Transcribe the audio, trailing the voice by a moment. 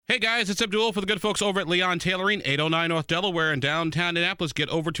Hey guys, it's Abdul for the good folks over at Leon Tailoring, 809 North Delaware in downtown Indianapolis. Get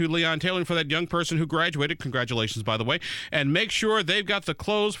over to Leon Tailoring for that young person who graduated. Congratulations, by the way. And make sure they've got the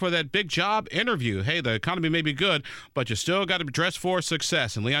clothes for that big job interview. Hey, the economy may be good, but you still got to dress for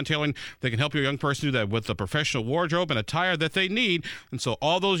success. And Leon Tailoring, they can help your young person do that with the professional wardrobe and attire that they need. And so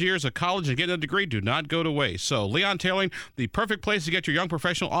all those years of college and getting a degree do not go to waste. So Leon Tailoring, the perfect place to get your young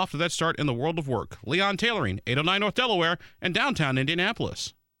professional off to that start in the world of work. Leon Tailoring, 809 North Delaware and downtown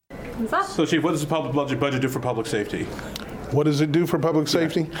Indianapolis. So, Chief, what does the public budget do for public safety? What does it do for public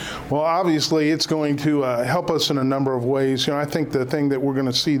safety? Well, obviously, it's going to help us in a number of ways. I think the thing that we're going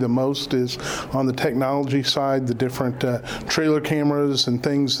to see the most is on the technology side, the different trailer cameras and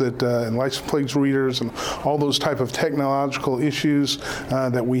things that, and license plate readers and all those type of technological issues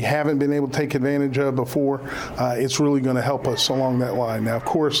that we haven't been able to take advantage of before. It's really going to help us along that line. Now, of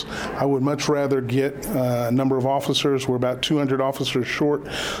course, I would much rather get a number of officers. We're about 200 officers short.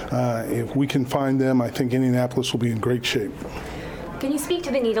 If we can find them, I think Indianapolis will be in great shape. Can you speak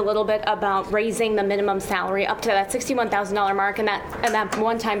to the need a little bit about raising the minimum salary up to that $61,000 mark and that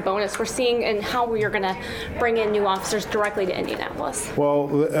one-time bonus we're seeing, and how we are going to bring in new officers directly to Indianapolis?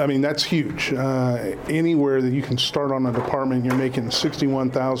 Well, I mean, that's huge. Anywhere that you can start on a department, you're making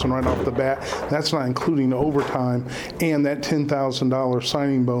 $61,000 right off the bat. That's not including overtime, and that $10,000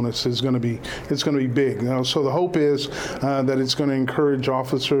 signing bonus is going to be big. So the hope is that it's going to encourage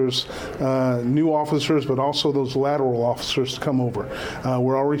officers, new officers, but also those lateral officers to come over.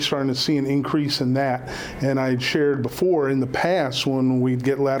 We're already starting to see an increase in that. And I had shared before in the past when we'd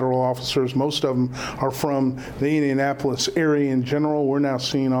get lateral officers, most of them are from the Indianapolis area in general. We're now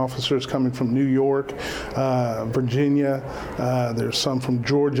seeing officers coming from New York, Virginia. There's some from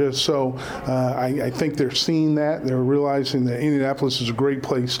Georgia. So I think they're seeing that. They're realizing that Indianapolis is a great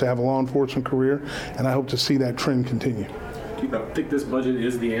place to have a law enforcement career, and I hope to see that trend continue. Do you think this budget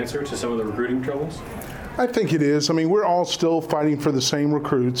is the answer to some of the recruiting troubles? I think it is. I mean, we're all still fighting for the same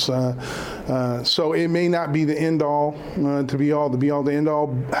recruits. So it may not be the end all to be all the end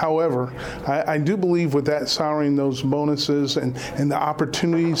all. However, I do believe with that salary and those bonuses and the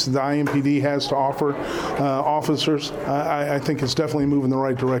opportunities the IMPD has to offer officers, I think it's definitely moving in the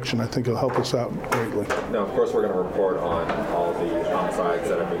right direction. I think it'll help us out greatly. Now, of course, we're going to report on all the homicides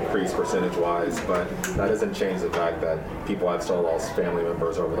that have increased percentage-wise, but that doesn't change the fact that people have still lost family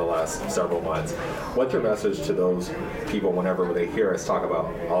members over the last several months. What's your message to those people whenever they hear us talk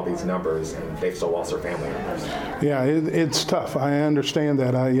about all these numbers and they've still lost their family members? Yeah, it's tough. I understand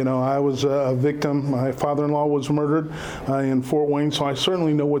that. I was a victim. My father-in-law was murdered in Fort Wayne, so I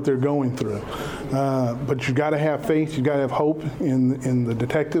certainly know what they're going through. But you got to have faith. You got to have hope in the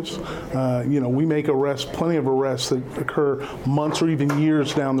detectives. We make plenty of arrests that occur months or even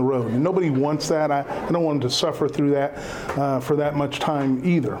years down the road, and nobody wants that. I don't want them to suffer through that for that much time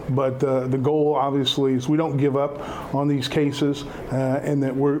either. But the goal, obviously, is we don't give up on these cases, and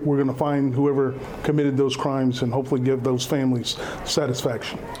that we're going to find whoever committed those crimes and hopefully give those families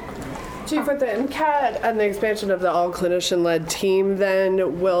satisfaction. Chief, with the MCAT and the expansion of the all-clinician-led team,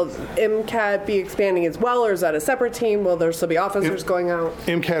 then will MCAT be expanding as well, or is that a separate team? Will there still be officers going out?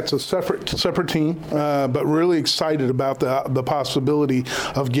 MCAT's a separate team, but really excited about the possibility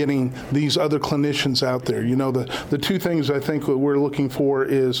of getting these other clinicians out there. The two things I think that we're looking for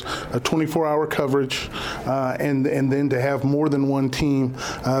is a 24-hour coverage, and then to have more than one team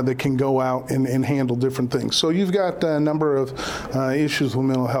that can go out and handle different things. So you've got a number of issues with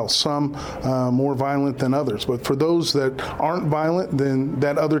mental health. Some more violent than others. But for those that aren't violent, then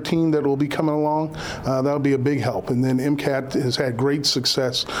that other team that will be coming along, that'll be a big help. And then MCAT has had great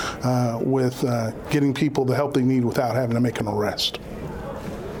success with getting people the help they need without having to make an arrest.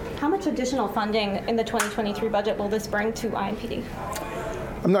 How much additional funding in the 2023 budget will this bring to IMPD?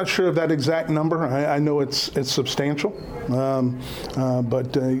 I'm not sure of that exact number. I know it's substantial,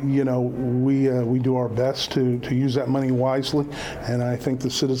 but we do our best to use that money wisely, and I think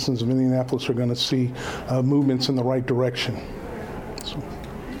the citizens of Indianapolis are going to see movements in the right direction. So.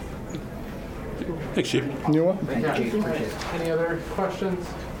 Thanks, Chief. You're welcome. Any other questions?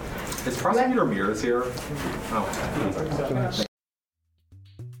 Is Prosecutor Mears here? Oh.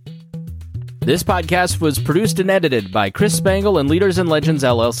 This podcast was produced and edited by Chris Spangle and Leaders and Legends,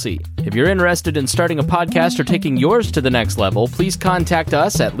 LLC. If you're interested in starting a podcast or taking yours to the next level, please contact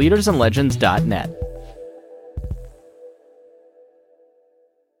us at leadersandlegends.net.